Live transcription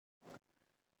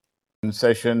in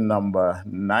session number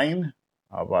 9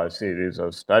 of our series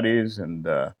of studies in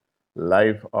the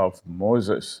life of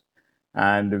Moses.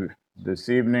 And this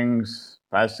evening's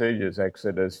passage is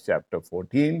Exodus chapter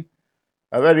 14,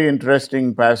 a very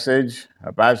interesting passage,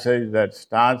 a passage that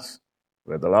starts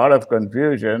with a lot of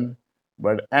confusion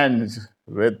but ends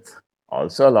with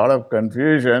also a lot of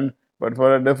confusion, but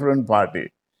for a different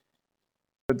party.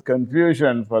 With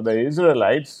confusion for the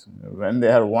Israelites when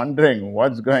they are wondering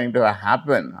what's going to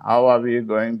happen. How are we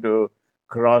going to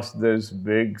cross this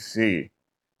big sea?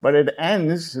 But it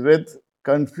ends with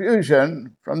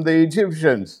confusion from the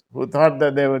Egyptians who thought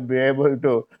that they would be able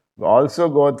to also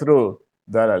go through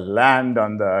the land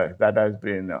that has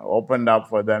been opened up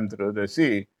for them through the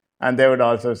sea, and they would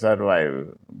also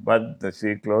survive. But the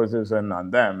sea closes in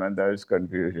on them, and there is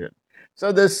confusion.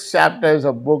 So this chapter is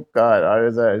a book or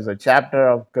is a chapter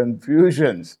of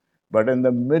confusions. But in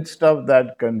the midst of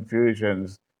that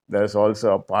confusions, there's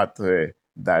also a pathway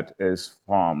that is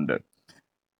formed.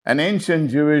 An ancient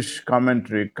Jewish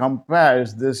commentary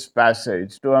compares this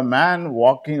passage to a man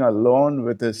walking alone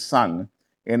with his son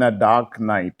in a dark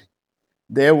night.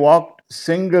 They walked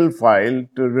single file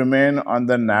to remain on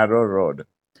the narrow road.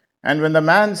 And when the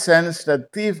man sensed a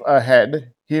thief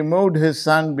ahead, he moved his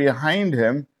son behind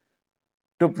him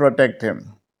to protect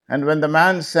him. And when the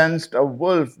man sensed a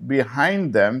wolf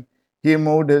behind them, he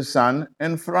moved his son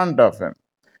in front of him.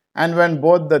 And when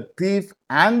both the thief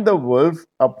and the wolf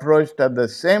approached at the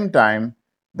same time,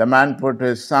 the man put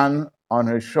his son on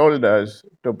his shoulders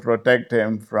to protect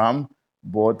him from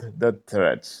both the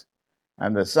threats.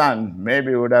 And the son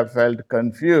maybe would have felt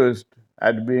confused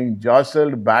at being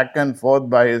jostled back and forth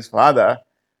by his father,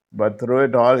 but through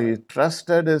it all, he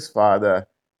trusted his father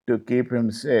to keep him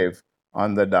safe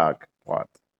on the dark path.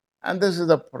 And this is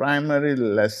the primary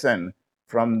lesson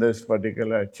from this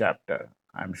particular chapter.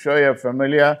 I'm sure you're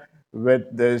familiar with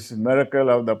this miracle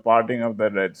of the parting of the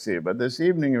Red Sea, but this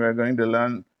evening we're going to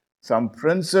learn some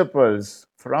principles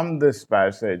from this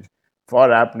passage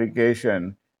for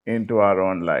application into our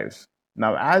own lives.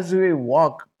 Now, as we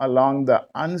walk along the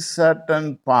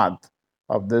uncertain path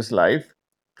of this life,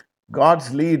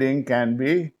 God's leading can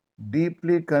be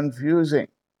deeply confusing.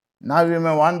 Now you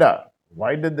may wonder,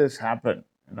 why did this happen?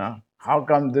 How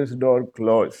come this door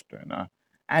closed?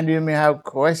 And you may have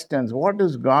questions. What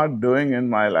is God doing in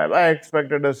my life? I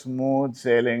expected a smooth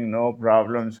sailing, no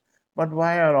problems. But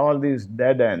why are all these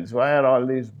dead ends? Why are all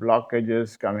these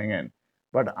blockages coming in?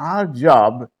 But our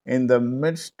job in the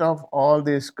midst of all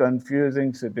these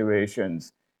confusing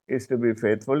situations is to be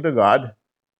faithful to God,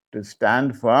 to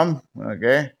stand firm,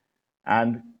 okay,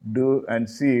 and do and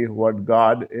see what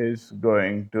God is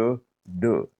going to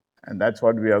do. And that's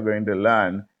what we are going to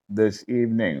learn this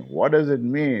evening. What does it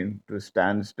mean to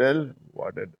stand still?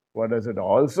 What does it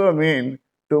also mean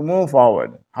to move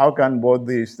forward? How can both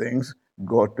these things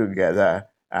go together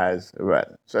as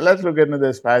well? So let's look into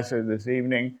this passage this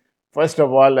evening. First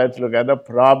of all, let's look at the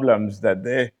problems that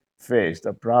they faced,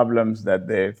 the problems that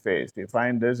they faced. You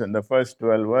find this in the first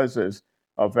 12 verses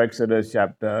of Exodus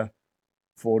chapter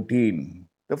 14.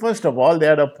 The first of all, they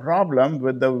had a problem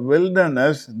with the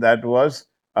wilderness that was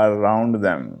around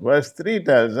them. Verse 3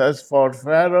 tells us, "For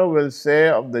Pharaoh will say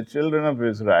of the children of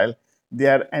Israel, they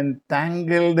are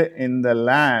entangled in the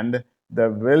land, the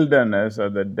wilderness or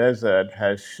the desert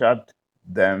has shut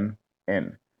them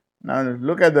in." Now,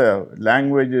 look at the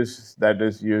languages that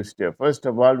is used here. First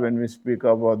of all, when we speak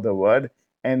about the word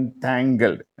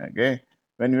entangled, okay?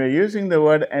 When we're using the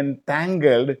word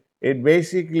entangled, it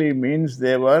basically means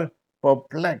they were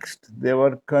perplexed, they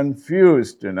were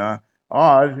confused.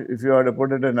 Or if you were to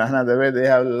put it in another way, they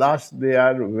have lost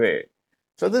their way.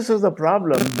 So this is the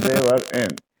problem they were in.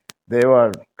 They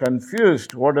were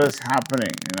confused what was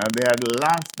happening. They had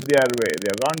lost their way. They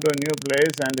have gone to a new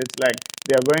place and it's like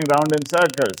they are going round in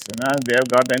circles. They have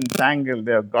got entangled.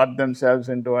 They have got themselves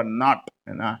into a knot.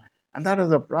 And that is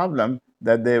the problem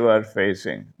that they were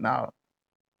facing. Now,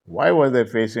 why were they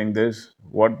facing this?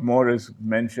 What more is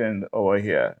mentioned over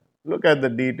here? Look at the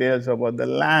details about the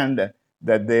land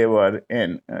that they were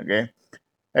in. Okay.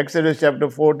 Exodus chapter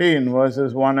 14,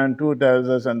 verses 1 and 2 tells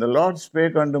us, "And the Lord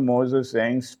spake unto Moses,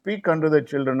 saying, Speak unto the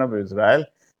children of Israel,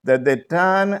 that they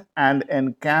turn and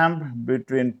encamp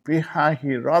between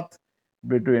Pihahiroth,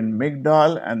 between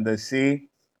Migdol and the sea,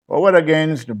 over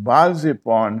against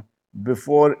Baal-Ziphon,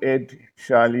 before it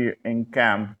shall ye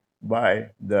encamp by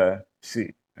the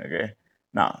sea." Okay.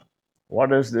 Now,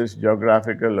 what is this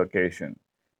geographical location?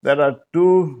 There are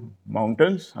two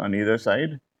mountains on either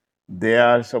side. They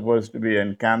are supposed to be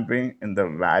encamping in the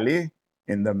valley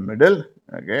in the middle.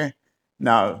 Okay.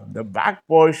 Now, the back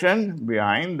portion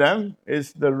behind them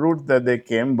is the route that they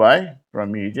came by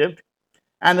from Egypt.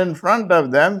 and in front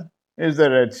of them is the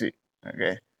Red Sea.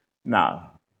 Okay.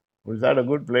 Now, was that a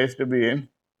good place to be in?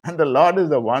 And the Lord is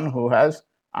the one who has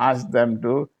asked them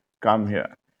to come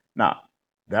here. Now,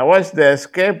 there was the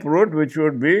escape route, which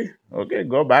would be okay,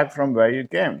 go back from where you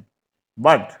came.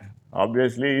 But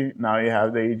obviously, now you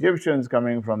have the Egyptians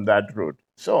coming from that route.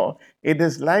 So it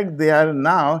is like they are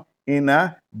now in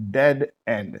a dead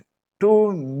end.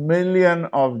 2 million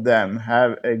of them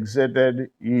have exited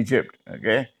Egypt.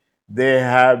 Okay. They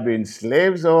have been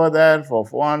slaves over there for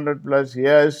 400 plus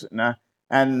years.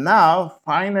 And now,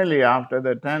 finally, after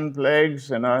the 10 plagues,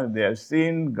 they have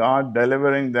seen God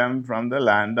delivering them from the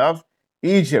land of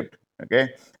Egypt. Okay.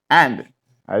 And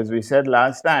as we said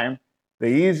last time, the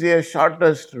easiest,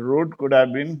 shortest route could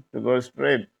have been to go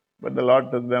straight, but the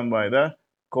Lord took them by the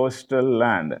coastal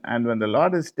land. And when the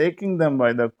Lord is taking them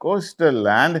by the coastal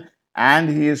land and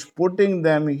He is putting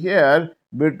them here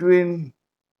between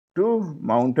two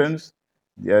mountains,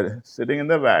 they are sitting in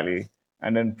the valley,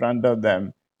 and in front of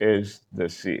them is the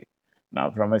sea. Now,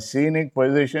 from a scenic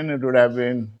position, it would have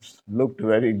been looked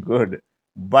very good,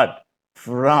 but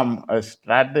from a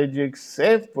strategic,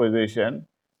 safe position,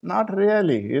 not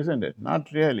really, isn't it?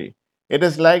 Not really. It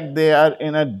is like they are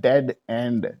in a dead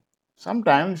end.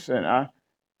 Sometimes,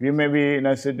 you may be in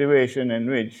a situation in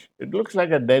which it looks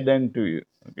like a dead end to you.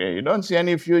 Okay, you don't see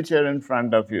any future in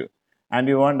front of you, and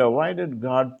you wonder, why did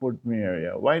God put me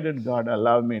here? Why did God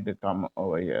allow me to come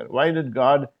over here? Why did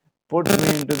God put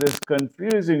me into this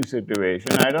confusing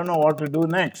situation? I don't know what to do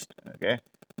next. Okay,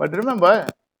 but remember,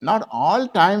 not all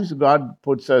times God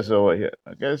puts us over here.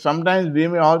 Okay, sometimes we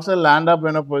may also land up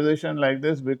in a position like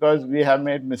this because we have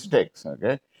made mistakes.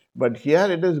 Okay, but here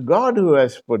it is God who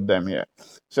has put them here.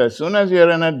 So as soon as you're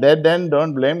in a dead end,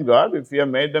 don't blame God. If you have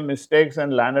made the mistakes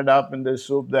and landed up in the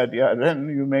soup that you are in,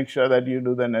 you make sure that you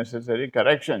do the necessary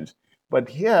corrections. But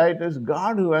here it is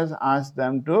God who has asked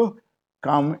them to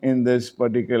come in this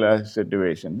particular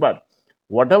situation. But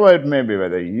whatever it may be,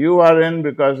 whether you are in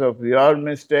because of your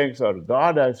mistakes or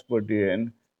God has put you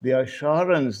in, the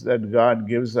assurance that God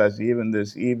gives us even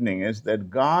this evening is that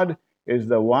God is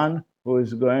the one who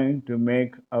is going to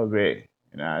make a way.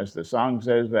 As the song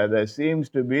says, where there seems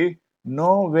to be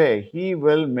no way, He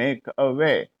will make a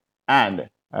way. And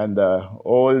the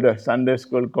old Sunday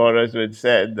school chorus which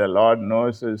said, the Lord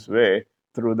knows His way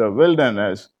through the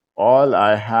wilderness, all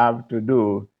I have to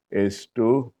do is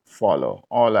to follow.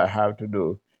 All I have to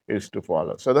do is to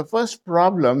follow. So the first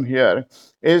problem here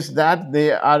is that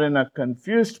they are in a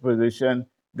confused position,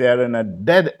 they are in a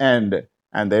dead end,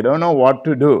 and they don't know what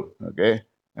to do. Okay?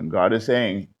 And God is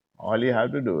saying, all you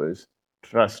have to do is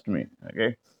trust me.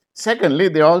 Okay. Secondly,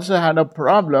 they also had a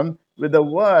problem with the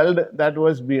world that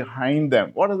was behind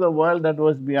them. What is the world that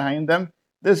was behind them?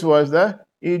 This was the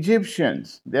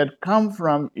Egyptians. They had come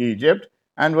from Egypt,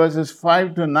 and verses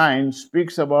 5 to 9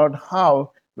 speaks about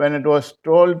how, when it was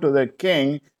told to the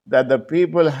king that the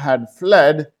people had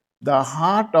fled, the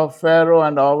heart of Pharaoh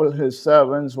and all his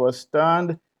servants was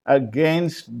turned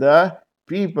against the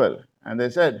people. And they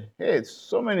said, hey,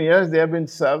 so many years they have been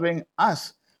serving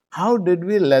us. How did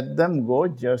we let them go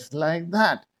just like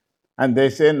that? And they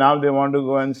say now they want to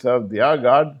go and serve their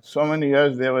God. So many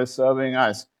years they were serving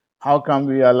us. How come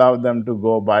we allow them to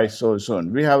go by so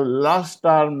soon? We have lost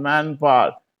our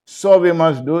manpower, so we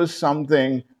must do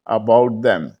something about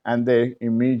them. And they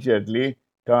immediately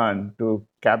turn to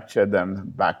capture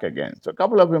them back again. So, a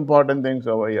couple of important things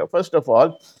over here. First of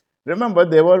all, remember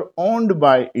they were owned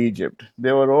by Egypt.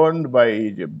 They were owned by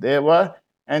Egypt. They were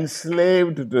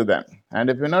enslaved to them. And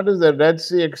if you notice, the Red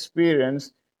Sea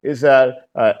experience is as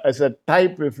a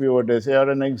type, if you were to say, or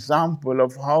an example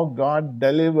of how God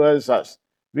delivers us.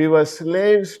 We were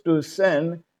slaves to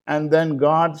sin, and then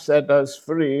God set us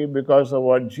free because of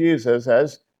what Jesus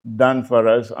has done for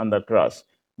us on the cross.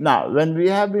 Now, when we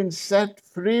have been set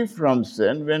free from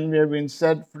sin, when we have been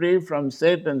set free from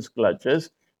Satan's clutches,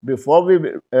 before we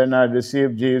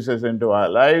received Jesus into our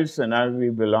lives, and now we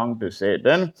belong to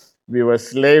Satan, we were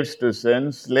slaves to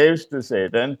sin, slaves to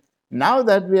Satan. Now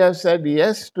that we have said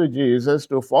yes to Jesus,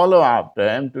 to follow after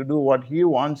Him, to do what He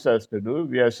wants us to do,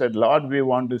 we have said, Lord, we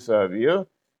want to serve you.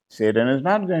 Satan is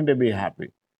not going to be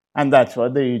happy. And that's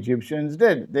what the Egyptians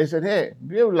did. They said, hey,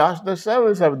 we have lost the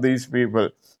service of these people.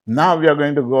 Now we are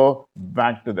going to go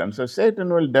back to them. So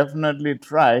Satan will definitely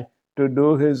try to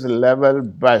do his level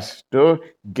best to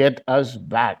get us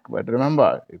back. But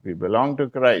remember, if we belong to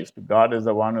Christ, God is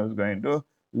the one who's going to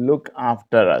look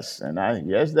after us. And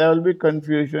yes, there will be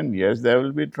confusion. Yes, there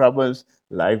will be troubles.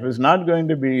 Life is not going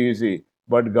to be easy,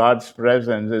 but God's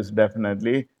presence is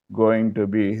definitely going to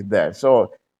be there.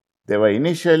 So They were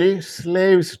initially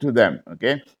slaves to them.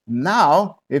 Okay.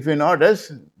 Now, if you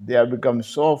notice, they have become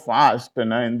so fast,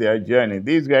 in their journey.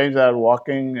 These guys are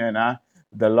walking,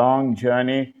 the long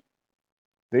journey.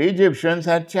 The Egyptians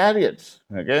had chariots,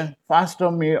 okay,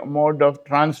 faster mode of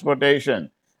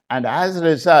transportation. And as a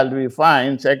result, we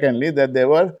find, secondly, that they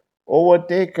were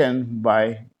overtaken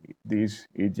by these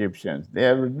Egyptians. They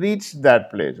have reached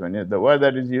that place. The word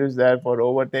that is used there for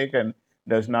overtaken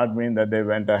does not mean that they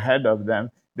went ahead of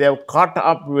them. They have caught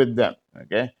up with them,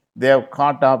 okay? They have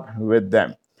caught up with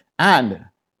them. And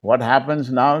what happens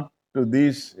now to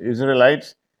these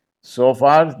Israelites? So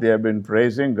far, they have been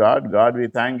praising God. God, we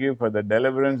thank you for the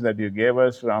deliverance that you gave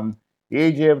us from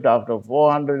Egypt. After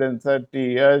 430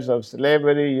 years of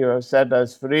slavery, you have set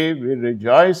us free. We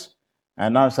rejoice.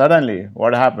 And now, suddenly,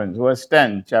 what happens? Verse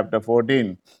 10, chapter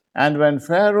 14. And when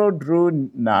Pharaoh drew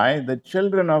nigh, the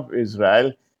children of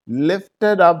Israel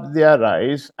lifted up their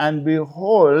eyes, and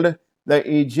behold,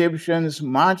 the Egyptians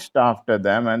marched after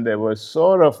them, and they were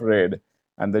sore afraid.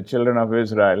 And the children of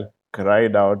Israel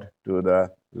cried out to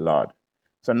the Lord.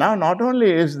 So now, not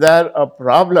only is there a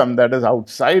problem that is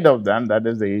outside of them, that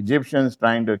is the Egyptians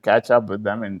trying to catch up with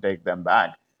them and take them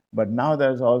back, but now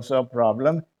there's also a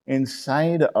problem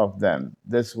inside of them,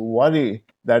 this worry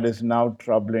that is now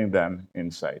troubling them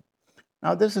inside.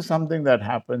 Now, this is something that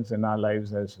happens in our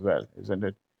lives as well, isn't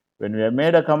it? When we have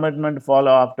made a commitment to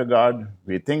follow after God,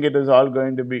 we think it is all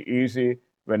going to be easy.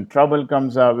 When trouble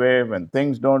comes our way, when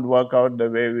things don't work out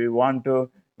the way we want to,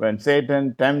 when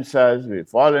Satan tempts us, we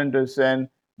fall into sin,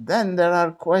 then there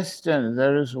are questions.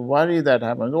 There is worry that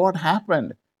happens. What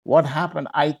happened? What happened?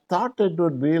 I thought it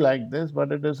would be like this,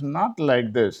 but it is not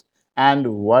like this.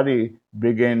 And worry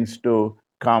begins to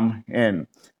come in.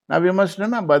 Now, we must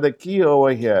remember the key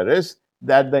over here is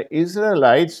that the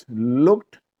Israelites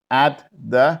looked at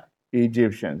the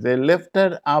Egyptians. They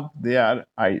lifted up their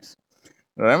eyes.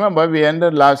 Remember, we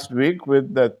ended last week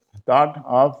with the thought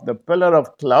of the pillar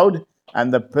of cloud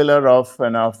and the pillar of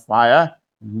fire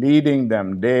leading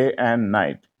them day and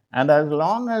night. And as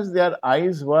long as their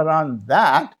eyes were on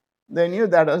that, they knew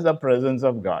that was the presence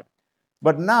of God.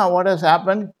 But now, what has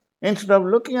happened? Instead of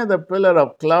looking at the pillar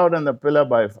of cloud and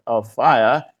the of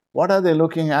fire, what are they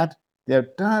looking at? They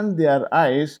have turned their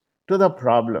eyes to the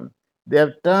problem. They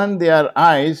have turned their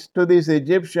eyes to these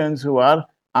Egyptians who are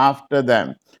after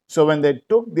them. So when they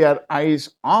took their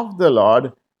eyes off the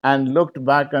Lord and looked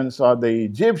back and saw the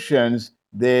Egyptians,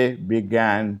 they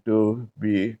began to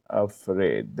be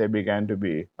afraid. They began to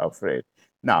be afraid.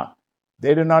 Now,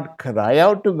 they did not cry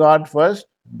out to God first,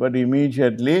 but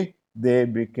immediately they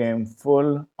became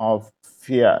full of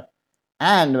fear.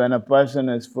 And when a person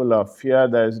is full of fear,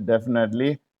 there is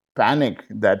definitely panic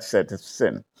that sets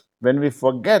in. When we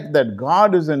forget that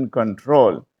God is in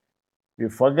control, we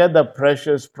forget the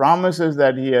precious promises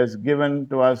that He has given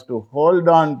to us to hold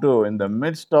on to in the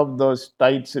midst of those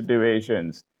tight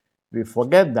situations. We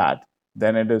forget that,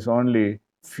 then it is only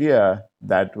fear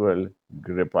that will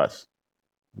grip us.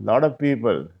 A lot of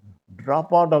people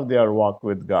drop out of their walk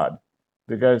with God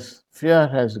because fear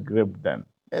has gripped them.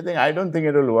 They think, I don't think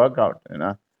it will work out.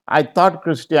 I thought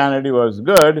Christianity was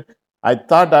good. I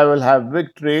thought I will have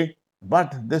victory,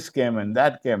 but this came and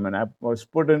that came, and I was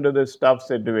put into this tough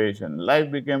situation.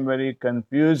 Life became very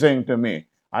confusing to me.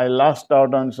 I lost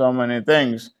out on so many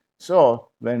things. So,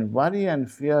 when worry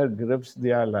and fear grips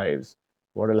their lives,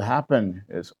 what will happen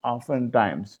is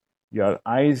oftentimes your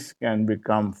eyes can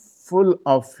become full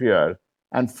of fear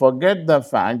and forget the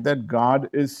fact that God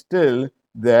is still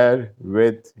there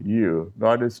with you.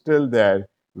 God is still there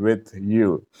with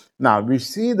you. Now, we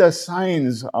see the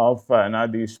signs of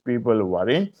these people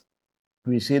worrying.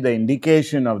 We see the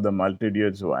indication of the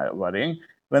multitudes worrying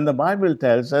when the Bible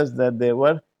tells us that they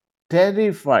were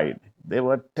terrified. They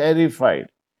were terrified.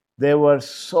 They were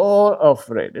so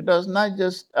afraid. It was not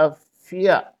just a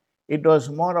fear, it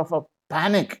was more of a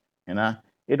panic.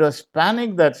 It was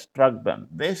panic that struck them.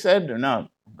 They said, no,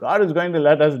 God is going to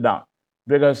let us down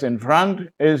because in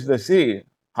front is the sea.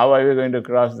 How are we going to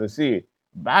cross the sea?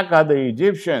 Back are the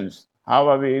Egyptians. How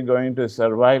are we going to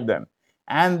survive them?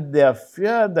 And the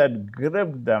fear that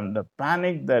gripped them, the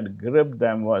panic that gripped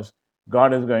them was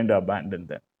God is going to abandon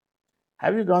them.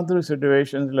 Have you gone through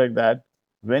situations like that?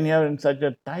 When you're in such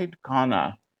a tight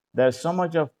corner, there's so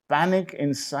much of panic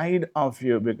inside of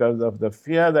you because of the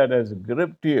fear that has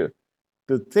gripped you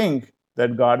to think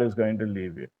that God is going to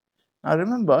leave you. Now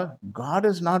remember, God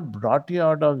has not brought you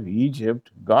out of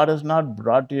Egypt, God has not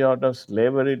brought you out of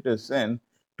slavery to sin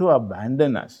to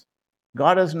abandon us.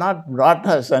 God has not brought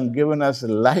us and given us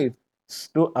life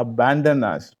to abandon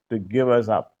us, to give us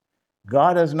up.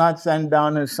 God has not sent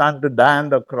down His Son to die on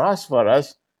the cross for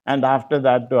us and after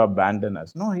that to abandon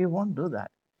us. No, he won't do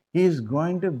that. He is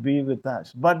going to be with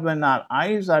us. But when our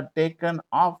eyes are taken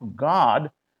off God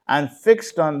and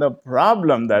fixed on the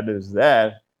problem that is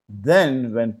there,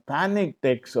 then when panic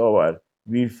takes over,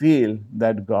 we feel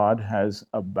that God has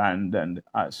abandoned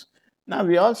us. Now,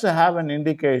 we also have an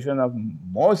indication of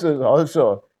Moses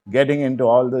also getting into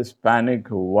all this panic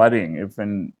worrying. If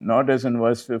you notice in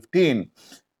verse 15,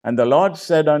 and the Lord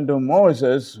said unto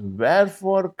Moses,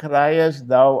 wherefore criest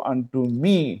thou unto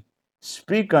me?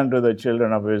 Speak unto the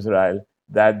children of Israel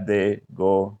that they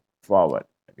go forward.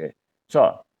 Okay.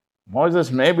 So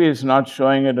Moses maybe is not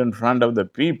showing it in front of the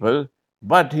people,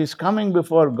 but he's coming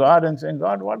before God and saying,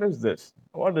 God, what is this?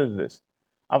 What is this?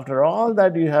 After all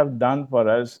that you have done for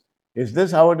us, is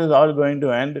this how it is all going to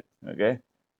end? Okay.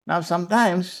 Now,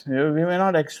 sometimes we may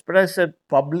not express it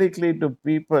publicly to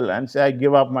people and say, I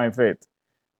give up my faith.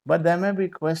 But there may be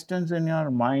questions in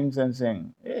your minds and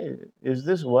saying, hey, is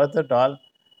this worth it all?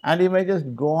 And you may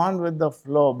just go on with the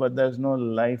flow, but there's no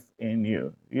life in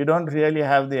you. You don't really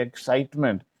have the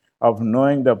excitement of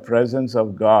knowing the presence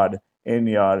of God in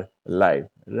your life.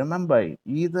 Remember,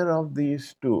 either of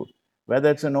these two,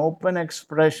 whether it's an open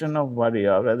expression of worry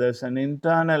or whether it's an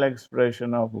internal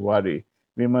expression of worry,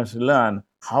 we must learn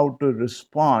how to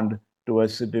respond to a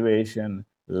situation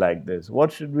like this.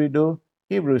 What should we do?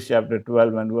 Hebrews chapter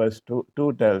 12 and verse 2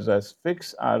 tells us,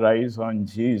 fix our eyes on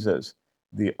Jesus,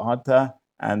 the author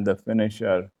and the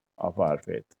finisher of our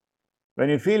faith. When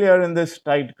you feel you're in this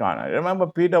tight corner, remember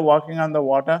Peter walking on the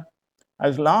water?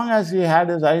 As long as he had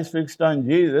his eyes fixed on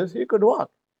Jesus, he could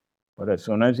walk. But as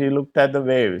soon as he looked at the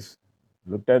waves,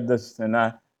 looked at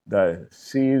the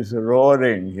seas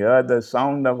roaring, heard the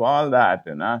sound of all that,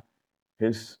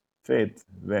 his faith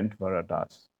went for a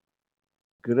toss.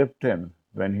 Gripped him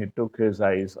when he took his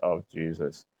eyes off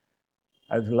Jesus.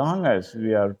 As long as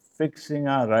we are fixing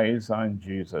our eyes on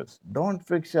Jesus, don't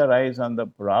fix your eyes on the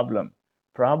problem.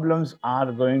 Problems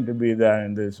are going to be there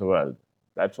in this world.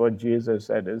 That's what Jesus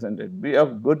said, isn't it? Be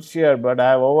of good cheer, but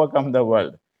I have overcome the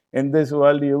world. In this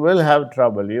world, you will have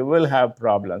trouble, you will have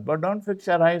problems, but don't fix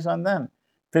your eyes on them.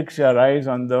 Fix your eyes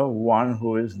on the one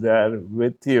who is there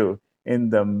with you in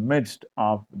the midst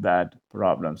of that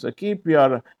problem. So keep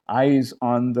your eyes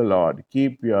on the Lord.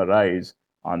 Keep your eyes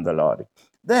on the Lord.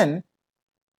 Then,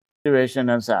 situation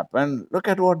has happened, look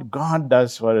at what God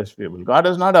does for his people. God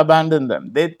has not abandoned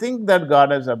them. They think that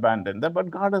God has abandoned them, but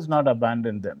God has not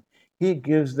abandoned them. He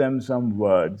gives them some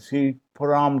words. He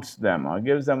prompts them or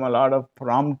gives them a lot of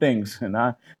promptings,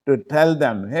 to tell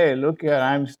them, hey, look here,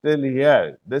 I'm still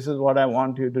here. This is what I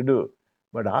want you to do.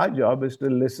 But our job is to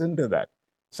listen to that.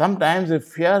 Sometimes, if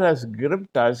fear has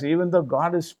gripped us, even though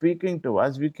God is speaking to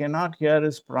us, we cannot hear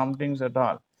his promptings at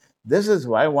all. This is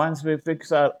why once we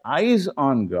fix our eyes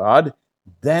on God,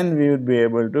 then we would be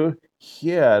able to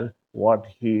hear what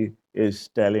He is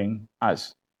telling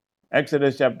us.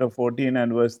 Exodus chapter 14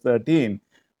 and verse 13.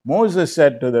 Moses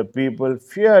said to the people,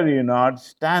 fear ye not,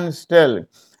 stand still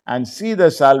and see the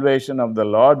salvation of the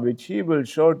Lord, which He will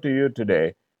show to you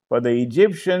today. For the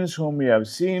Egyptians whom you have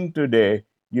seen today,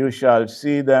 you shall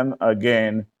see them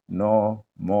again no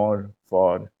more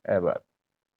forever.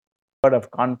 Word of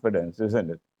confidence,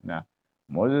 isn't it? Now,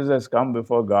 Moses has come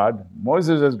before God.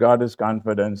 Moses has got his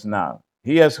confidence now.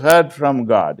 He has heard from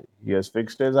God. He has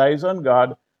fixed his eyes on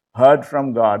God, heard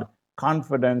from God.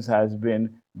 Confidence has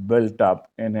been built up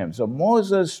in him. So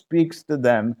Moses speaks to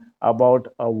them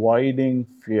about avoiding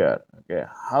fear. Okay,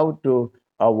 how to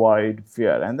avoid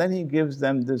fear. And then he gives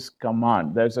them this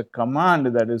command. There's a command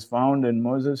that is found in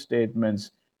Moses'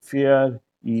 statements: fear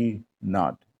ye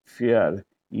not. Fear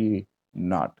ye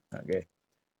not. Okay.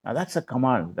 Now that's a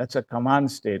command. That's a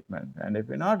command statement. And if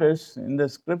you notice in the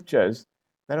scriptures,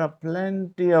 there are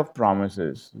plenty of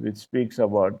promises which speaks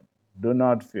about do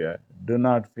not fear, do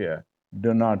not fear,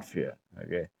 do not fear.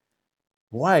 Okay.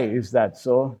 Why is that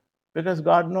so? Because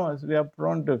God knows we are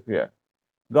prone to fear.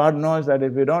 God knows that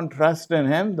if we don't trust in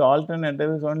Him, the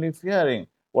alternative is only fearing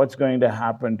what's going to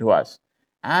happen to us.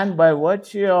 And by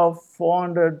virtue of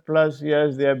 400 plus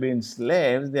years they have been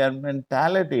slaves, their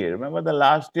mentality, remember the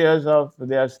last years of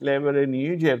their slavery in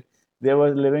Egypt, they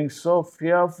were living so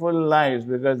fearful lives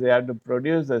because they had to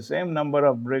produce the same number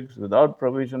of bricks without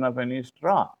provision of any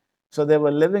straw. So they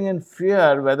were living in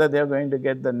fear whether they're going to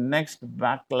get the next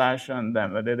backlash on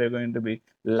them, whether they're going to be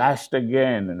lashed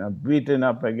again, beaten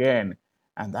up again.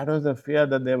 And that was the fear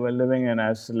that they were living in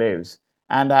as slaves.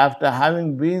 And after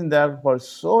having been there for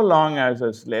so long as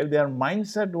a slave, their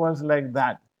mindset was like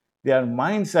that. Their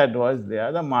mindset was they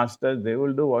are the masters, they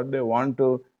will do what they want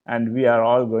to, and we are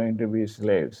all going to be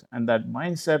slaves. And that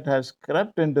mindset has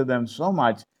crept into them so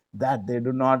much that they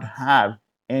do not have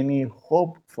any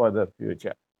hope for the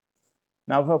future.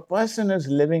 Now, if a person is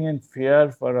living in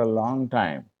fear for a long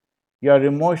time, your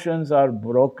emotions are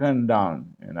broken down.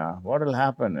 What will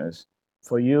happen is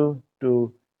for you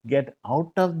to get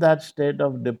out of that state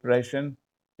of depression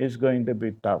is going to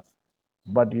be tough.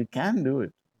 But you can do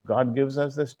it. God gives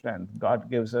us the strength, God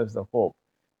gives us the hope.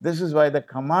 This is why the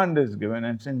command is given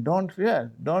and saying, don't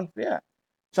fear, don't fear.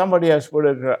 Somebody has put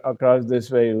it across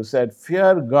this way who said,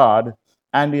 fear God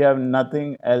and you have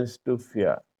nothing else to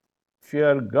fear.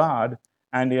 Fear God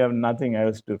and you have nothing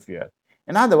else to fear.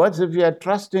 In other words, if you are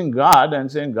trusting God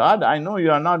and saying, God, I know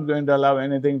you are not going to allow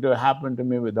anything to happen to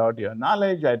me without your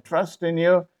knowledge, I trust in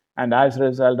you, and as a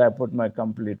result, I put my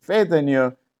complete faith in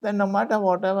you, then no matter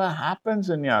whatever happens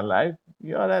in your life,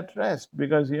 you are at rest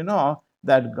because you know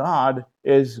that God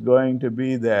is going to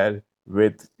be there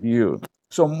with you.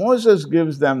 So Moses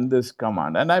gives them this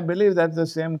command, and I believe that's the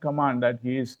same command that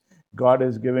God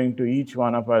is giving to each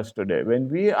one of us today. When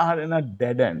we are in a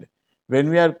dead end, when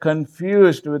we are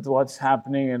confused with what's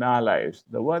happening in our lives,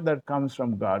 the word that comes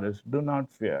from God is, do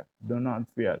not fear, do not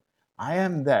fear. I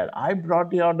am there. I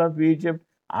brought you out of Egypt.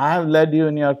 I have led you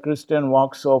in your Christian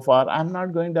walk so far. I'm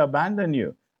not going to abandon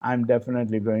you. I'm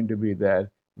definitely going to be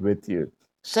there with you.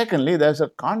 Secondly, there's a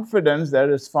confidence that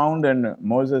is found in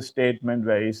Moses' statement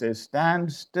where he says,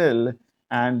 stand still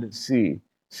and see.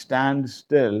 Stand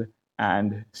still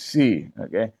and see.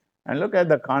 Okay. And look at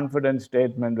the confident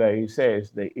statement where he says,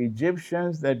 the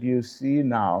Egyptians that you see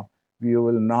now, you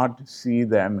will not see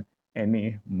them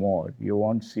anymore. You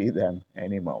won't see them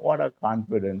anymore. What a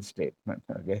confident statement.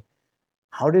 Okay.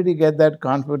 How did he get that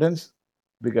confidence?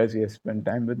 Because he has spent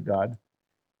time with God.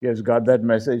 He has got that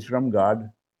message from God.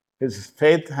 His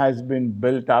faith has been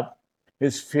built up.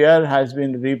 His fear has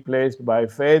been replaced by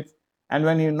faith. And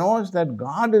when he knows that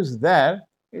God is there,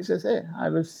 he says, hey, I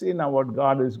will see now what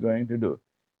God is going to do.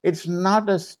 It's not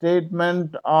a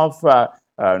statement of,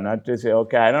 not to say,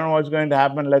 okay, I don't know what's going to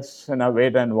happen, let's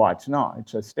wait and watch. No,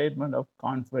 it's a statement of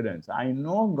confidence. I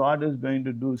know God is going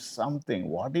to do something.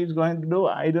 What he's going to do,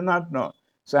 I do not know.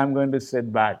 So I'm going to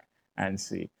sit back and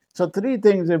see. So, three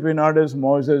things, if you notice,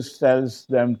 Moses tells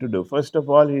them to do. First of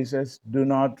all, he says, do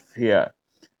not fear.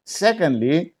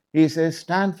 Secondly, he says,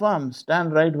 stand firm,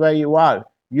 stand right where you are.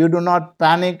 You do not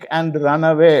panic and run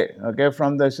away, okay,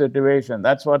 from the situation.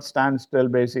 That's what stand still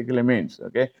basically means,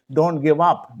 okay. Don't give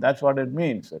up. That's what it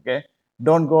means, okay.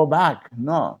 Don't go back.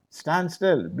 No, stand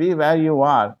still. Be where you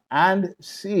are and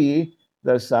see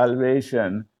the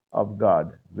salvation of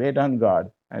God. Wait on God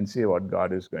and see what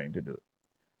God is going to do.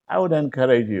 I would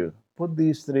encourage you, put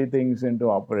these three things into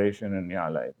operation in your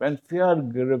life. When fear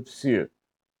grips you,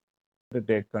 to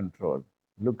take control.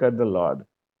 Look at the Lord.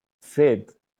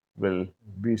 Faith will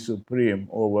be supreme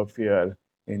over fear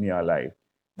in your life.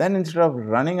 Then instead of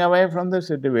running away from the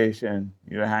situation,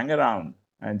 you hang around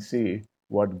and see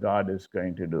what God is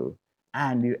going to do.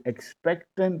 And you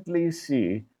expectantly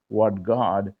see what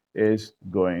God is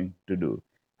going to do.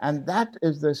 And that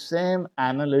is the same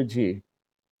analogy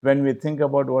when we think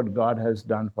about what God has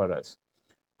done for us.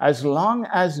 As long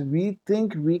as we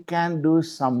think we can do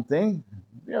something,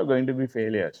 we are going to be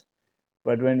failures.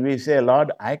 But when we say,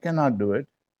 Lord, I cannot do it,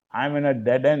 I'm in a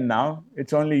dead end now,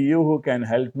 it's only you who can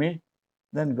help me,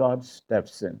 then God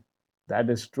steps in. That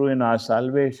is true in our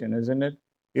salvation, isn't it?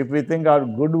 If we think our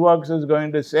good works is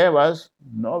going to save us,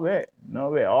 no way, no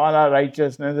way. All our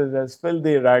righteousness is as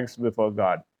filthy rags before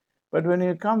God. But when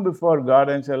you come before God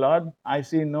and say, Lord, I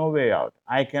see no way out.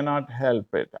 I cannot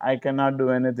help it. I cannot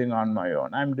do anything on my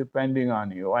own. I'm depending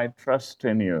on you. I trust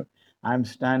in you. I'm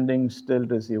standing still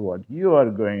to see what you are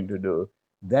going to do.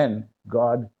 Then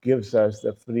God gives us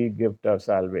the free gift of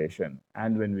salvation.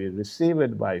 And when we receive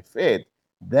it by faith,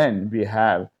 then we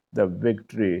have the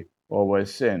victory over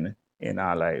sin in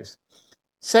our lives.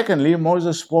 Secondly,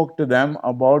 Moses spoke to them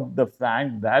about the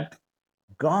fact that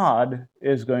God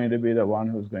is going to be the one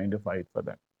who's going to fight for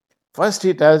them. First,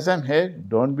 he tells them, hey,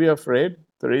 don't be afraid.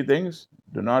 Three things: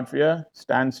 do not fear,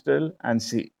 stand still, and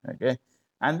see. Okay.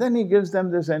 And then he gives them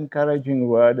this encouraging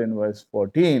word in verse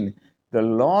 14: the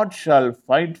Lord shall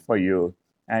fight for you,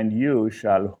 and you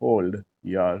shall hold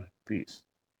your peace.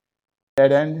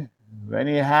 Dead end, when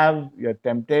you have your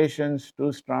temptations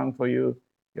too strong for you,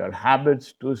 your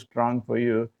habits too strong for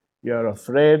you, you're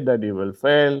afraid that you will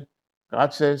fail,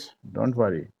 God says, don't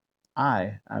worry,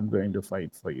 I am going to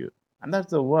fight for you. And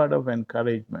that's the word of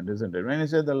encouragement, isn't it? When you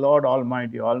say the Lord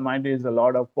Almighty, Almighty is the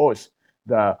Lord of hosts,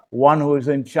 the one who is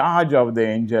in charge of the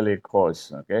angelic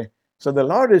hosts. Okay. So the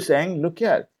Lord is saying, look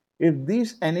here, if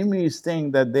these enemies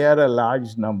think that they are a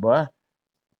large number,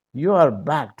 you are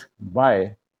backed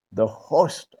by the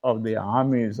host of the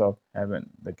armies of heaven,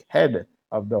 the head,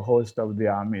 of the host of the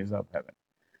armies of heaven.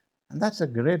 And that's a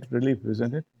great relief,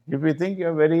 isn't it? If you think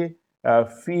you're very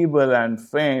feeble and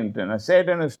faint, and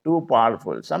Satan is too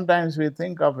powerful, sometimes we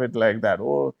think of it like that.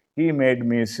 Oh, he made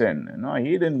me sin. No,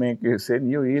 he didn't make you sin.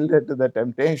 You yielded to the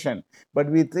temptation. But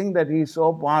we think that he's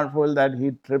so powerful that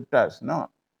he tripped us. No.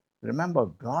 Remember,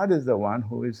 God is the one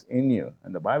who is in you.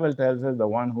 And the Bible tells us the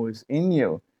one who is in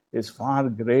you is far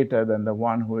greater than the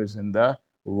one who is in the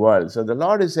world. So the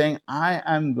Lord is saying, I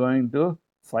am going to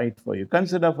fight for you.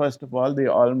 Consider, first of all, the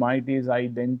Almighty's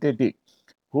identity.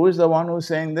 Who is the one who's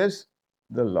saying this?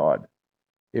 The Lord.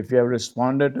 If you have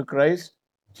responded to Christ,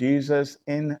 Jesus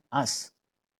in us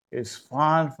is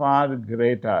far, far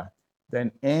greater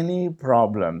than any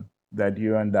problem that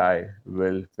you and I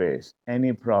will face.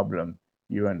 Any problem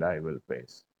you and I will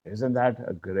face. Isn't that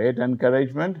a great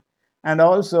encouragement? And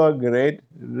also a great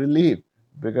relief,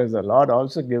 because the Lord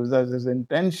also gives us his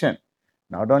intention.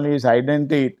 Not only his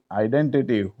identity,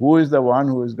 who is the one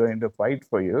who is going to fight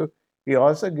for you, he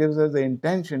also gives us the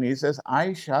intention. He says,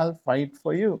 I shall fight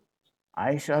for you.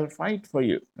 I shall fight for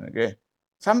you. Okay.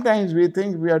 Sometimes we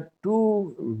think we are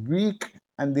too weak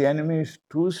and the enemy is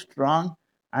too strong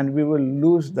and we will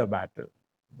lose the battle.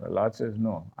 The Lord says,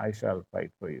 no, I shall fight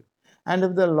for you. And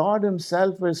if the Lord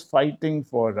himself is fighting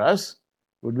for us,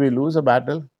 would we lose a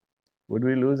battle? Would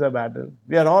we lose a battle?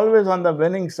 We are always on the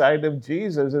winning side if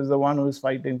Jesus is the one who is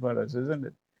fighting for us, isn't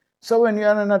it? So when you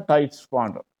are in a tight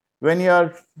spot, when you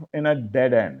are in a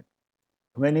dead end,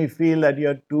 when you feel that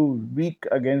you're too weak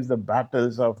against the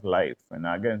battles of life and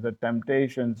against the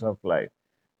temptations of life,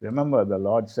 remember the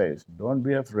Lord says, don't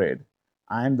be afraid.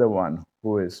 I'm the one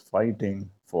who is fighting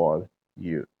for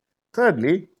you.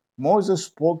 Thirdly, Moses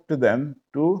spoke to them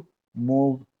to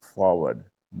move forward.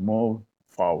 Move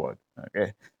forward.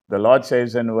 Okay. The Lord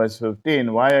says in verse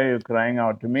 15, why are you crying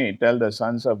out to me? Tell the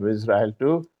sons of Israel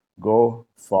to go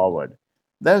forward.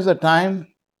 There's a time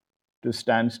to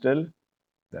stand still.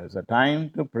 There's a time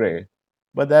to pray,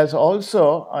 but there's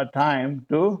also a time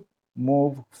to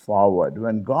move forward.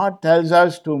 When God tells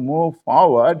us to move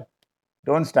forward,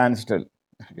 don't stand still.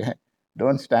 Okay?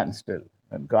 Don't stand still.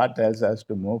 When God tells us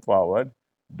to move forward,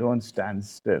 don't stand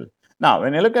still. Now,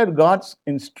 when you look at God's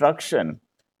instruction,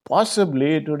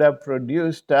 possibly it would have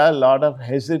produced a lot of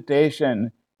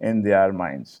hesitation in their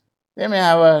minds. They may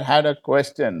have had a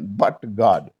question, but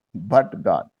God, but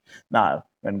God. Now,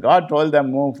 when God told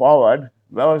them move forward,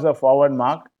 where was the forward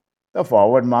mark? The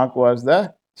forward mark was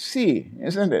the sea,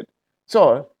 isn't it?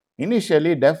 So,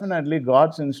 initially, definitely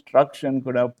God's instruction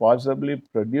could have possibly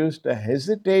produced a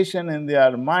hesitation in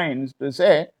their minds to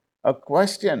say a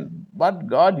question, but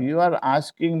God, you are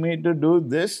asking me to do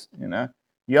this,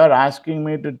 you are asking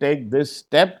me to take this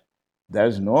step.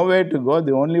 There's no way to go.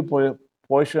 The only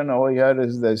portion over here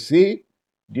is the sea.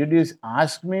 Did you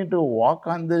ask me to walk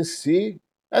on this sea?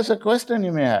 That's a question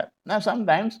you may have. Now,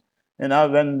 sometimes,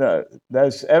 when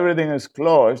there's everything is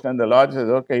closed and the Lord says,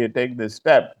 okay, you take this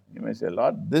step, you may say,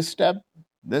 Lord, this step,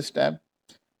 this step.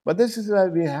 But this is why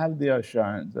we have the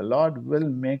assurance. The Lord will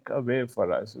make a way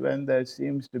for us when there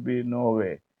seems to be no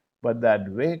way. But that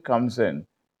way comes in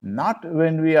not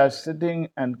when we are sitting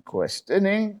and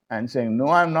questioning and saying, no,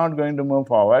 I'm not going to move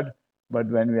forward, but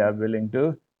when we are willing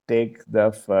to take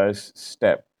the first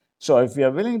step. So if we are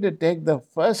willing to take the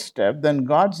first step, then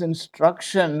God's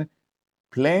instruction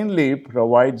plainly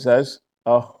provides us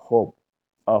a hope,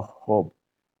 a hope.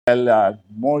 Tell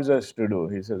Moses to do.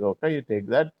 He says, okay, you take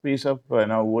that piece of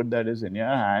wood that is in your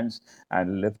hands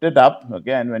and lift it up.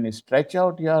 Okay, and when you stretch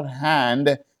out your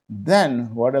hand,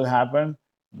 then what will happen?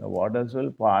 The waters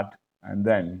will part, and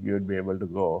then you'd be able to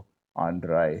go on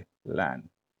dry land.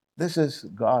 This is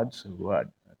God's word.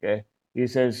 Okay, He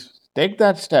says, take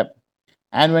that step.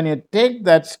 And when you take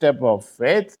that step of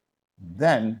faith,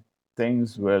 then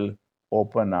things will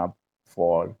open up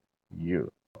for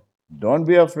you. Don't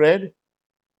be afraid.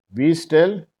 Be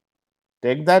still.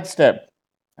 Take that step.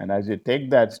 And as you take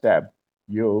that step,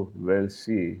 you will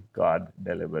see God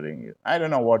delivering you. I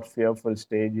don't know what fearful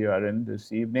stage you are in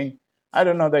this evening. I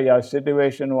don't know that your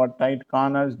situation, what tight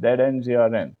corners, dead ends you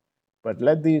are in. But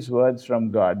let these words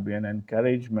from God be an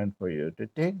encouragement for you to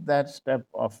take that step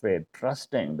of faith,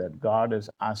 trusting that God is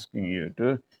asking you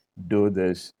to do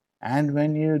this. And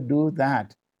when you do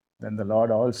that, then the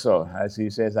Lord also, as He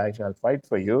says, I shall fight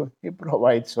for you, He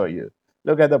provides for you.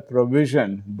 Look at the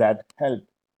provision that helped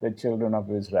the children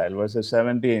of Israel. Verses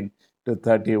 17 to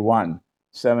 31.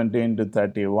 17 to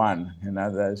 31.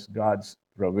 That's God's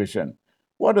provision.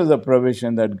 What is the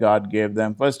provision that God gave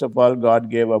them? First of all, God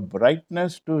gave a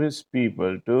brightness to his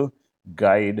people to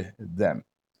guide them.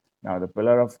 Now, the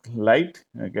pillar of light,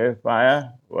 okay,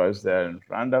 fire was there in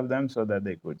front of them so that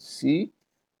they could see.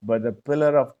 but the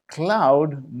pillar of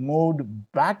cloud moved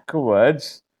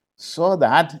backwards so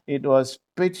that it was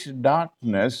pitch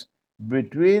darkness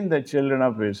between the children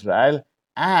of Israel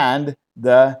and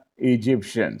the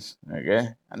Egyptians. Okay,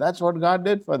 and that's what God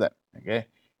did for them. Okay,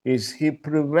 is He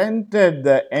prevented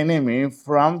the enemy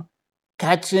from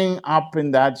catching up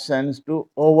in that sense to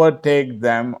overtake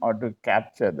them or to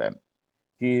capture them.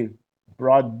 He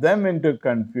brought them into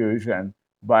confusion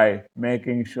by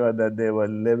making sure that they were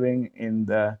living in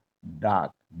the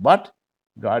dark. But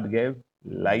God gave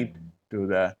light to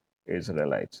the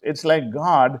Israelites. It's like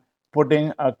God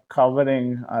putting a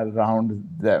covering around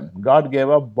them. God gave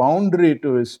a boundary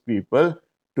to his people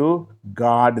to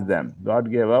guard them.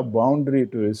 God gave a boundary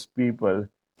to his people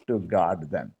to guard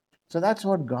them. So that's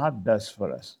what God does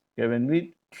for us. Okay, when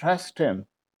we trust him,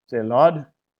 say, Lord,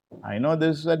 I know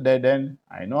this is a dead end.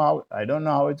 I don't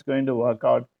know how it's going to work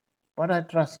out, but I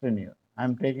trust in you.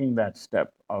 I'm taking that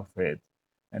step of faith.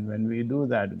 And when we do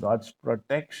that, God's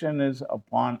protection is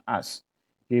upon us.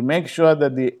 He makes sure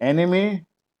that the enemy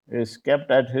is kept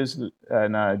at his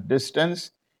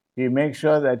distance. He makes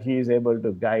sure that he is able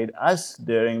to guide us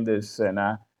during this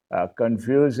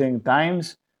confusing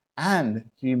times. And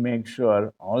he makes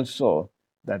sure also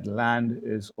that land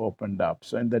is opened up.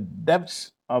 So, in the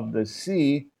depths of the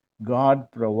sea,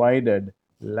 God provided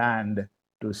land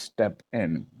to step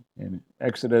in. In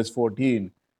Exodus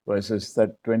 14, verses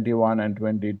 21 and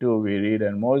 22, we read,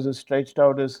 And Moses stretched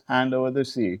out his hand over the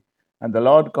sea, and the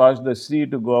Lord caused the sea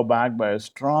to go back by a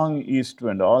strong east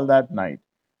wind all that night,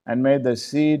 and made the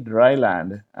sea dry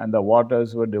land, and the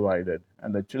waters were divided.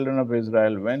 And the children of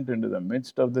Israel went into the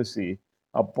midst of the sea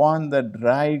upon the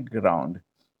dry ground,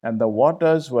 and the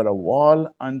waters were a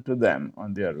wall unto them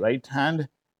on their right hand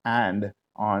and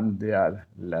on their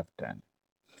left hand.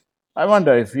 I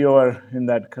wonder if you were in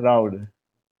that crowd,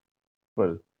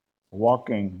 people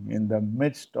walking in the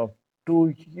midst of two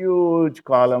huge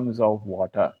columns of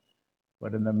water,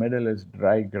 but in the middle is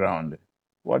dry ground.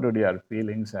 What would your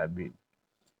feelings have been?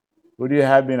 Would you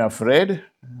have been afraid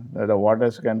that the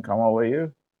waters can come over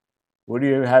you? Would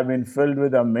you have been filled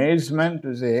with amazement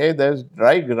to say, hey, there's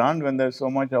dry ground when there's so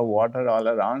much of water all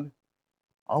around?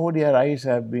 How would your eyes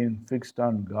have been fixed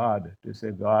on God to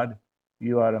say, God,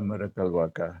 you are a miracle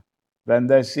worker? When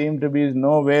there seemed to be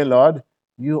no way, Lord,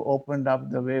 you opened up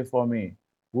the way for me.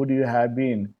 Would you have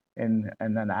been in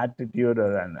an attitude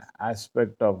or an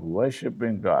aspect of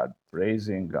worshiping God,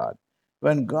 praising God?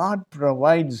 When God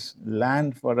provides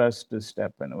land for us to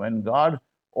step in, when God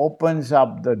opens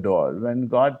up the door, when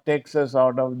God takes us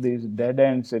out of these dead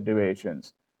end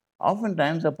situations,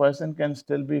 oftentimes a person can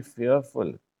still be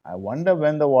fearful. I wonder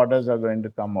when the waters are going to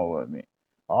come over me.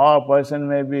 Or a person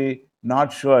may be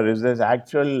not sure, is this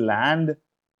actual land?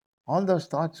 All those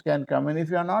thoughts can come in if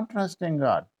you're not trusting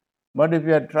God. But if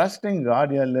you're trusting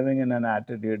God, you're living in an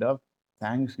attitude of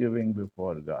thanksgiving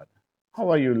before God. How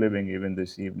are you living even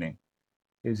this evening?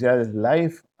 Is your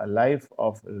life a life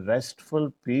of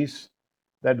restful peace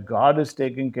that God is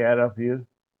taking care of you?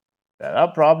 There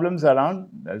are problems around.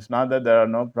 It's not that there are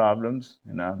no problems,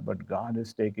 but God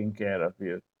is taking care of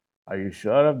you. Are you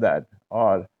sure of that?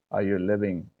 Or are you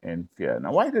living in fear?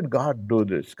 Now, why did God do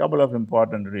this? Couple of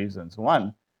important reasons.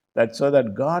 One, that so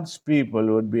that God's people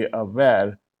would be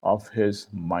aware of his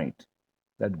might.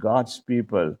 That God's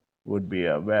people would be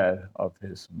aware of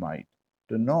his might.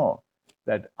 To know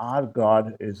that our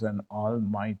God is an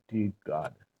almighty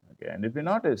God. Okay, and if you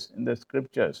notice in the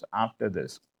scriptures after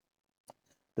this,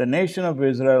 the nation of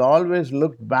Israel always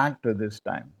looked back to this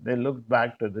time. They looked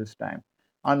back to this time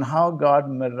on how God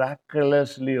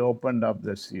miraculously opened up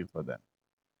the sea for them.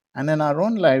 And in our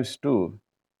own lives too,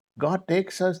 God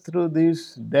takes us through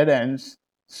these dead ends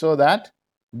so that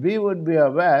we would be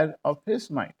aware of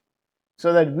His might,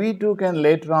 so that we too can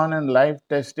later on in life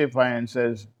testify and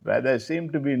says, where there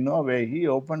seemed to be no way, He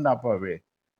opened up a way.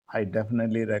 I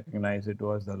definitely recognize it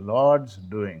was the Lord's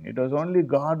doing. It was only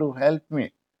God who helped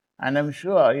me. And I'm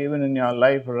sure even in your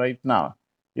life right now,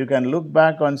 you can look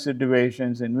back on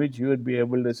situations in which you would be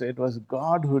able to say, it was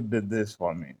God who did this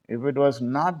for me. If it was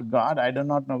not God, I do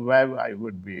not know where I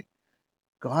would be.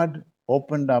 God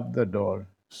opened up the door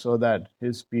so that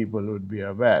his people would be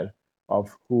aware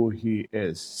of who he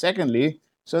is. Secondly,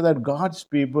 so that God's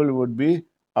people would be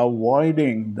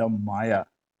avoiding the Maya,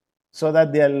 so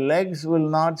that their legs will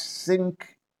not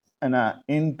sink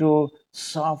into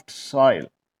soft soil.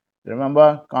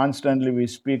 Remember, constantly we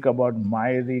speak about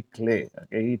miry clay.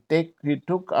 Okay? He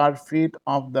took our feet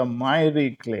off the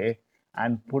miry clay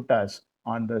and put us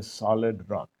on the solid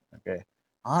rock. Okay?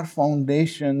 Our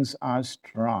foundations are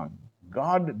strong.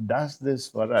 God does this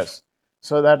for us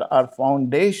so that our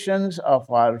foundations of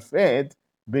our faith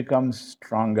becomes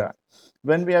stronger.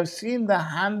 When we have seen the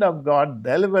hand of God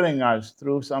delivering us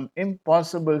through some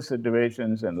impossible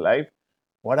situations in life,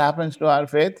 what happens to our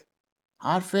faith?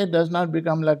 Our faith does not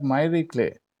become like miry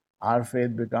clay. Our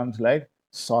faith becomes like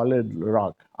solid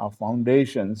rock. Our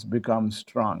foundations become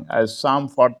strong. As Psalm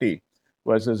 40,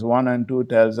 verses 1 and 2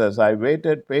 tells us, I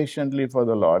waited patiently for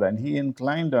the Lord, and he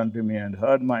inclined unto me and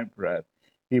heard my prayer.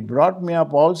 He brought me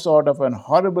up also out of an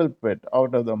horrible pit,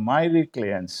 out of the miry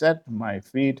clay, and set my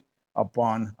feet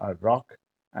upon a rock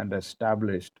and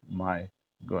established my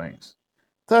goings.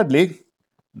 Thirdly,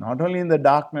 not only in the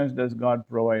darkness does God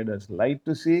provide us light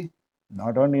to see,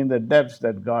 not only in the depths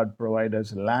that God provides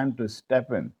us land to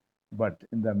step in, but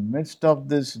in the midst of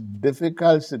these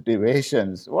difficult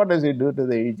situations, what does he do to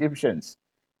the Egyptians?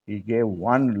 He gave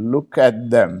one look at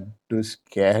them to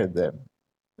scare them.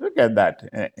 Look at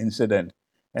that incident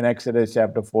in Exodus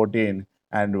chapter 14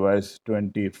 and verse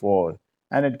 24.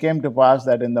 And it came to pass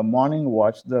that in the morning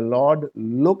watch, the Lord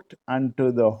looked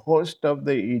unto the host of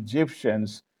the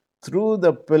Egyptians through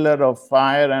the pillar of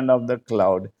fire and of the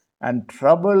cloud, and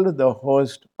troubled the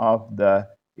host of the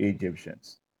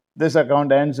Egyptians. This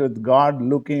account ends with God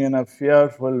looking in a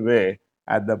fearful way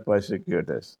at the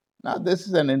persecutors. Now, this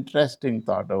is an interesting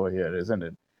thought over here, isn't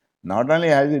it? Not only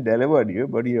has he delivered you,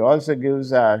 but he also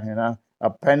gives a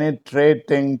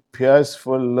penetrating,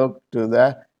 pierceful look to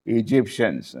the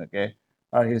Egyptians. Okay,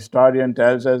 a historian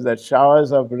tells us that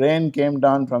showers of rain came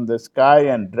down from the sky,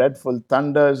 and dreadful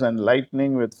thunders and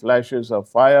lightning with flashes of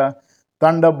fire.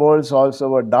 Thunderbolts also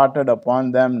were darted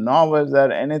upon them, nor was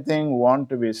there anything wont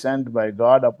to be sent by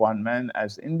God upon men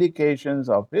as indications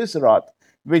of his wrath,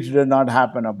 which did not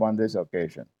happen upon this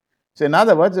occasion. So, in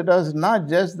other words, it was not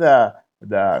just the,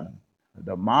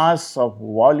 the mass of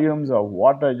volumes of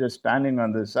water just standing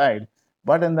on the side,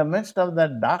 but in the midst of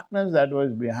that darkness that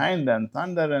was behind them,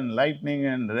 thunder and lightning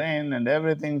and rain and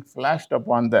everything flashed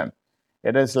upon them.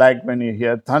 It is like when you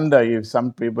hear thunder, if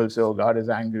some people say, oh, God is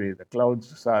angry, the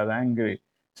clouds are angry.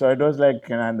 So it was like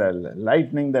the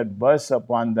lightning that bursts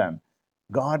upon them.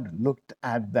 God looked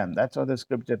at them. That's what the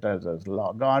scripture tells us.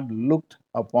 God looked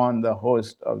upon the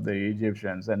host of the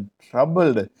Egyptians and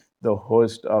troubled the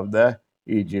host of the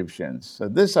Egyptians. So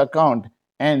this account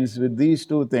ends with these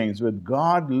two things, with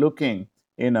God looking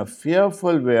in a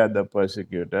fearful way at the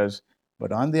persecutors,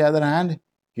 but on the other hand,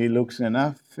 he looks in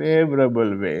a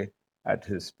favorable way at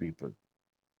his people.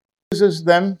 Uses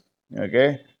them,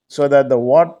 okay, so that the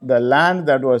land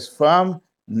that was firm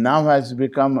now has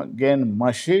become again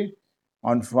mushy.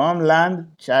 On firm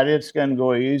land, chariots can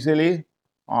go easily.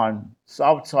 On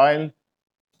soft soil,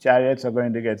 chariots are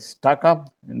going to get stuck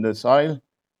up in the soil,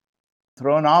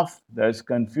 thrown off. There's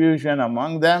confusion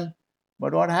among them.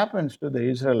 But what happens to the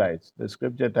Israelites? The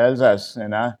scripture tells us,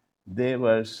 they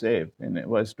were saved. In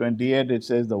verse 28, it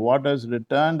says, the waters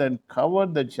returned and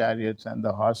covered the chariots and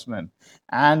the horsemen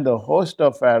and the host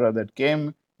of Pharaoh that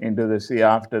came into the sea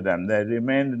after them. There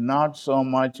remained not so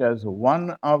much as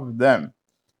one of them,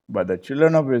 but the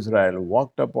children of Israel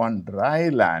walked upon dry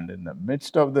land in the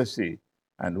midst of the sea,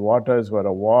 and waters were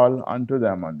a wall unto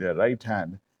them on their right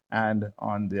hand and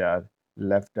on their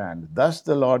left hand. Thus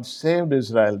the Lord saved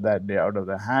Israel that day out of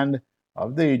the hand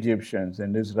of the Egyptians,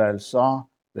 and Israel saw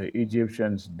the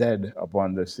Egyptians dead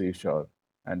upon the seashore.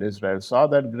 And Israel saw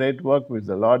that great work which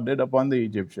the Lord did upon the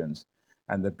Egyptians,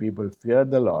 and the people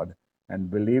feared the Lord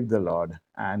and believed the Lord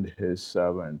and his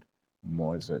servant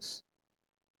Moses.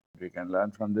 We can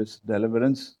learn from this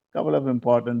deliverance a couple of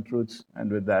important truths,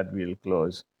 and with that, we'll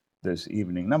close this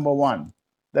evening. Number one,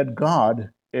 that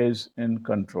God is in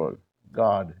control.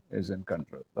 God is in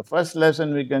control. The first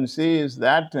lesson we can see is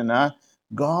that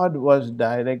God was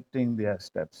directing their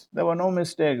steps. There were no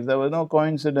mistakes, there were no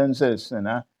coincidences.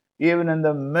 Even in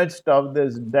the midst of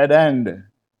this dead end,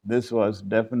 this was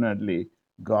definitely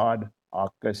God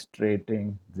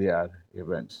orchestrating their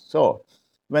events. So,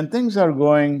 when things are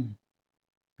going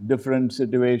different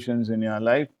situations in your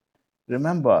life,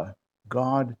 remember,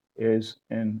 God is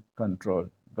in control.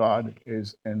 God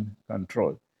is in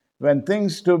control. When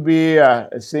things to be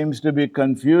seems to be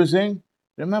confusing,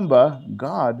 remember,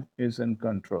 God is in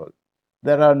control.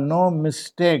 There are no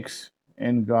mistakes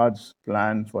in God's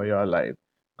plan for your life.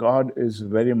 God is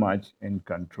very much in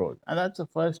control. And that's the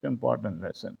first important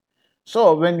lesson.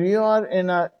 So, when you are in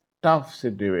a tough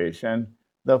situation,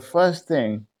 the first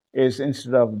thing is,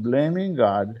 instead of blaming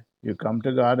God, you come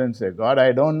to God and say, God,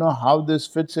 I don't know how this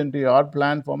fits into your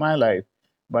plan for my life,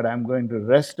 but I'm going to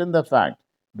rest in the fact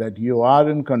that you are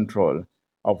in control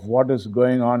of what is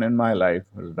going on in my life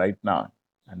right now.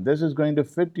 And this is going to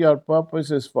fit your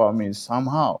purposes for me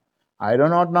somehow. I do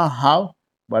not know how,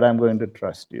 but I'm going to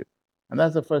trust you. And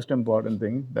that's the first important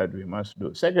thing that we must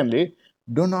do. Secondly,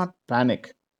 do not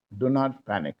panic. Do not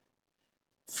panic.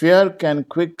 Fear can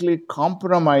quickly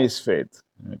compromise faith.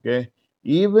 Okay,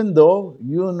 even though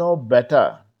you know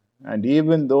better, and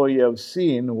even though you have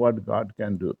seen what God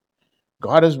can do.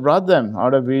 God has brought them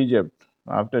out of Egypt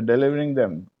after delivering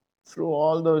them through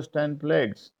all those 10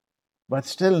 plagues. But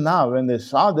still, now, when they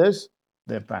saw this,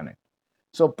 they panicked.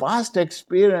 So, past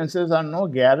experiences are no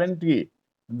guarantee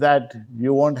that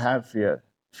you won't have fear.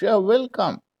 Fear will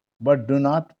come, but do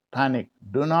not panic.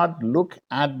 Do not look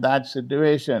at that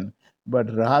situation,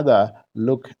 but rather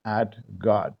look at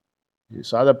God. You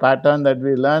saw the pattern that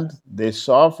we learned. They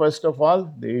saw, first of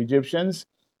all, the Egyptians,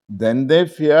 then they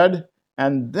feared,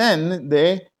 and then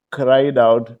they cried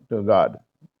out to God.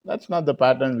 That's not the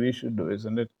pattern we should do,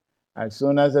 isn't it? As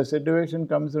soon as a situation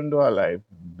comes into our life,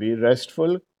 be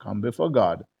restful, come before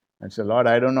God, and say, Lord,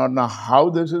 I do not know how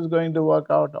this is going to work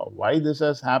out or why this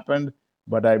has happened,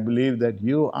 but I believe that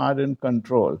you are in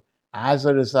control. As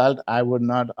a result, I would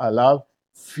not allow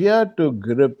fear to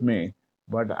grip me,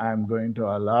 but I'm going to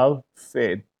allow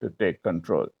faith to take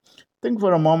control. Think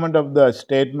for a moment of the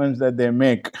statements that they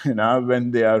make,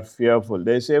 when they are fearful.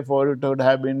 They say, for it would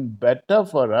have been better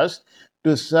for us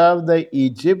to serve the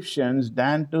Egyptians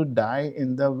than to die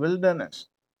in the wilderness.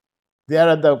 They are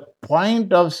at the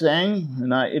point of saying,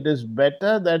 it is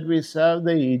better that we serve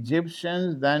the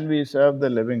Egyptians than we serve the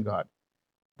living God.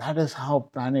 That is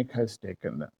how panic has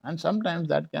taken them. And sometimes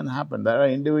that can happen. There are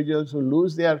individuals who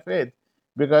lose their faith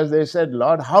because they said,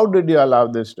 Lord, how did you allow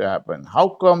this to happen? How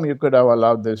come you could have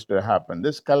allowed this to happen?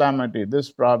 This calamity,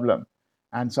 this problem.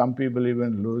 And some people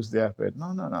even lose their faith.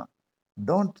 No, no, no.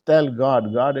 Don't tell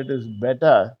God, God, it is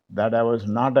better that I was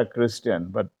not a Christian,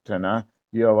 but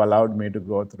you have allowed me to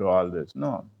go through all this.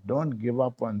 No, don't give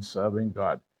up on serving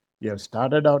God. You have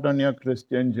started out on your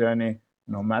Christian journey.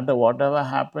 No matter whatever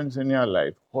happens in your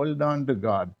life, hold on to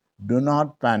God. Do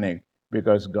not panic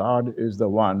because God is the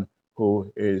one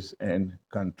who is in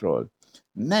control.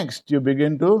 Next, you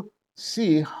begin to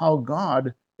see how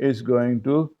God is going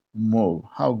to move,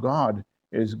 how God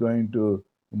is going to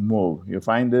move. You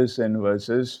find this in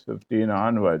verses 15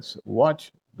 onwards.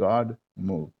 Watch God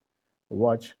move.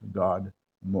 Watch God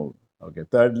move. Okay.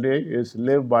 Thirdly is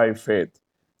live by faith.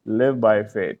 Live by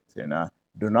faith.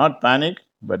 Do not panic,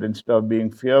 but instead of being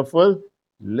fearful,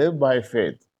 live by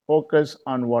faith. Focus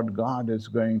on what God is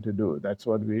going to do. That's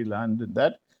what we learned in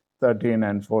that 13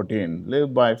 and 14.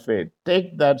 Live by faith.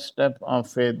 Take that step of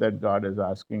faith that God is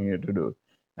asking you to do.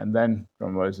 And then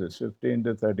from verses 15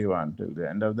 to 31 till the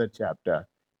end of the chapter,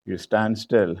 you stand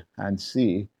still and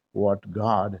see what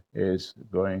God is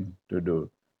going to do.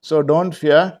 So don't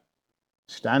fear,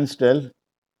 stand still,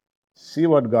 see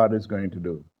what God is going to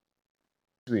do.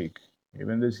 This week,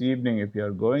 even this evening, if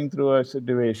you're going through a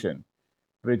situation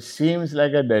which seems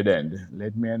like a dead end,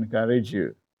 let me encourage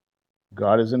you.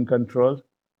 God is in control.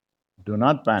 Do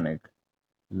not panic.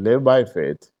 Live by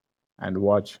faith and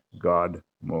watch God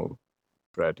move.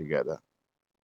 Pray together.